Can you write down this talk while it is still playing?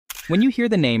When you hear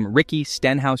the name Ricky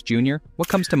Stenhouse Jr., what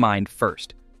comes to mind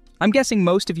first? I'm guessing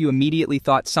most of you immediately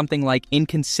thought something like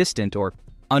inconsistent or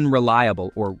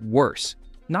unreliable or worse.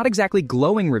 Not exactly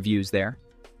glowing reviews there.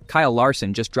 Kyle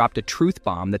Larson just dropped a truth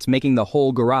bomb that's making the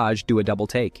whole garage do a double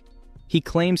take. He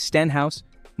claims Stenhouse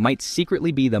might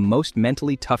secretly be the most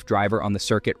mentally tough driver on the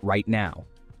circuit right now.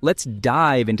 Let's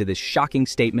dive into this shocking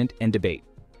statement and debate.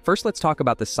 First, let's talk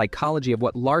about the psychology of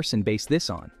what Larson based this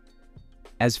on.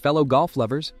 As fellow golf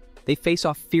lovers, they face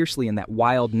off fiercely in that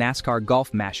wild NASCAR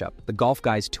golf mashup, the Golf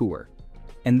Guys Tour.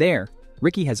 And there,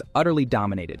 Ricky has utterly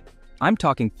dominated. I'm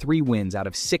talking 3 wins out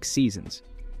of 6 seasons.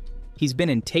 He's been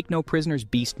in take-no-prisoners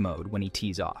beast mode when he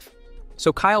tees off.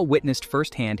 So Kyle witnessed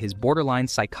firsthand his borderline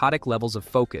psychotic levels of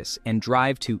focus and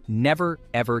drive to never,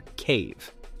 ever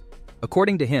cave.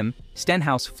 According to him,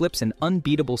 Stenhouse flips an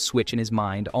unbeatable switch in his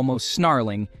mind, almost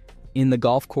snarling, "In the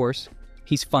golf course,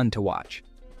 he's fun to watch."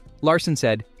 Larson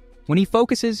said, "When he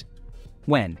focuses,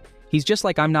 he's just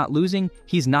like I'm not losing,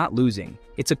 he's not losing.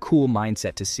 It's a cool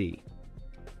mindset to see."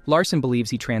 Larson believes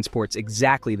he transports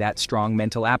exactly that strong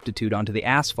mental aptitude onto the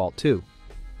asphalt, too.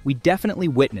 We definitely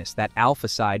witnessed that alpha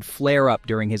side flare up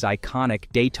during his iconic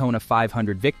Daytona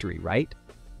 500 victory, right?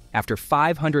 After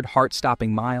 500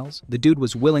 heart-stopping miles, the dude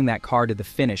was willing that car to the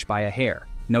finish by a hair.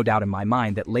 No doubt in my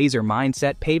mind that laser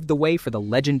mindset paved the way for the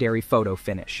legendary photo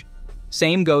finish.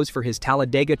 Same goes for his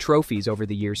Talladega trophies over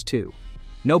the years, too.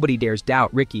 Nobody dares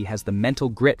doubt Ricky has the mental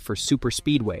grit for super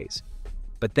speedways.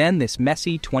 But then this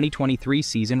messy 2023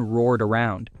 season roared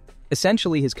around.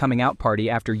 Essentially his coming out party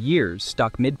after years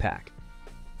stuck mid-pack.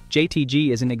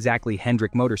 JTG isn't exactly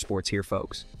Hendrick Motorsports here,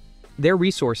 folks. Their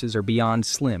resources are beyond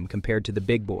slim compared to the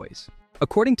big boys.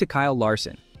 According to Kyle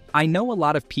Larson, I know a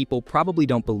lot of people probably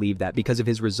don't believe that because of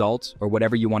his results, or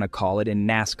whatever you want to call it, in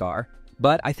NASCAR,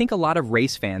 but I think a lot of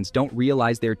race fans don't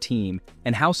realize their team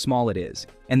and how small it is,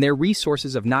 and their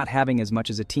resources of not having as much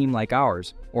as a team like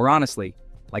ours, or honestly,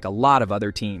 like a lot of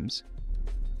other teams.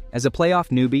 As a playoff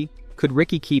newbie, could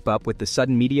Ricky keep up with the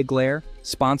sudden media glare,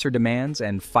 sponsor demands,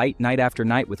 and fight night after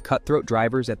night with cutthroat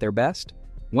drivers at their best?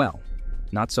 Well,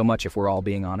 not so much if we're all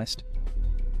being honest.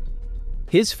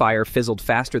 His fire fizzled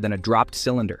faster than a dropped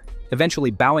cylinder,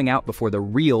 eventually bowing out before the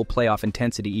real playoff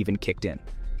intensity even kicked in.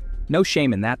 No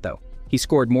shame in that, though. He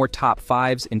scored more top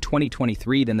 5s in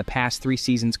 2023 than the past 3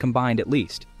 seasons combined at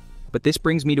least. But this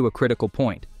brings me to a critical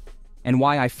point, and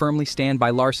why I firmly stand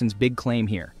by Larson's big claim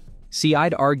here. See,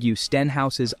 I'd argue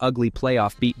Stenhouse's ugly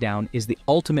playoff beatdown is the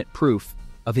ultimate proof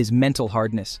of his mental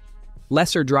hardness.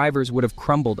 Lesser drivers would have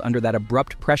crumbled under that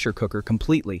abrupt pressure cooker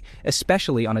completely,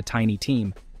 especially on a tiny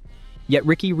team. Yet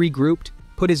Ricky regrouped,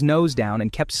 put his nose down, and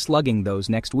kept slugging those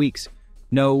next weeks.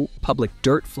 No public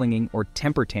dirt flinging or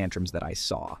temper tantrums that I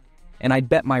saw. And I'd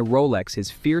bet my Rolex his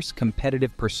fierce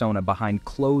competitive persona behind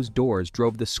closed doors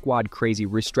drove the squad crazy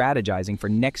re-strategizing for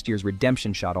next year's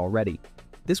redemption shot already.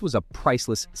 This was a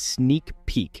priceless sneak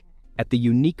peek at the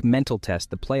unique mental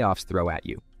test the playoffs throw at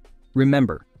you.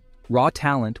 Remember, raw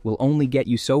talent will only get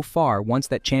you so far once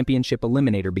that championship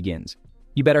eliminator begins.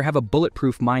 You better have a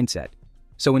bulletproof mindset.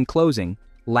 So in closing,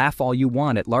 laugh all you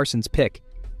want at Larson's pick,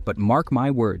 but mark my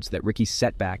words that Ricky's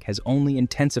setback has only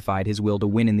intensified his will to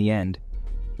win in the end.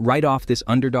 Write off this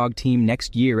underdog team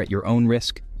next year at your own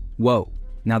risk. Whoa,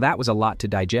 now that was a lot to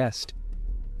digest.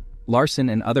 Larson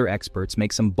and other experts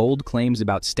make some bold claims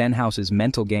about Stenhouse's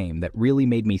mental game that really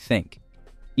made me think.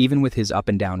 Even with his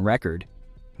up-and-down record,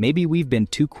 maybe we've been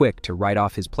too quick to write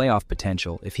off his playoff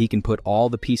potential if he can put all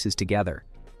the pieces together.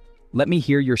 Let me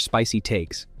hear your spicy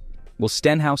takes. Will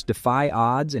Stenhouse defy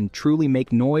odds and truly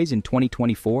make noise in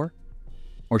 2024?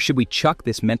 Or should we chuck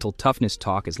this mental toughness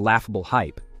talk as laughable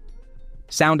hype?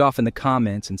 Sound off in the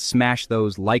comments and smash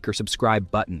those like or subscribe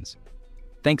buttons.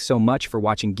 Thanks so much for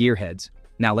watching Gearheads.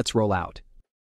 Now let's roll out.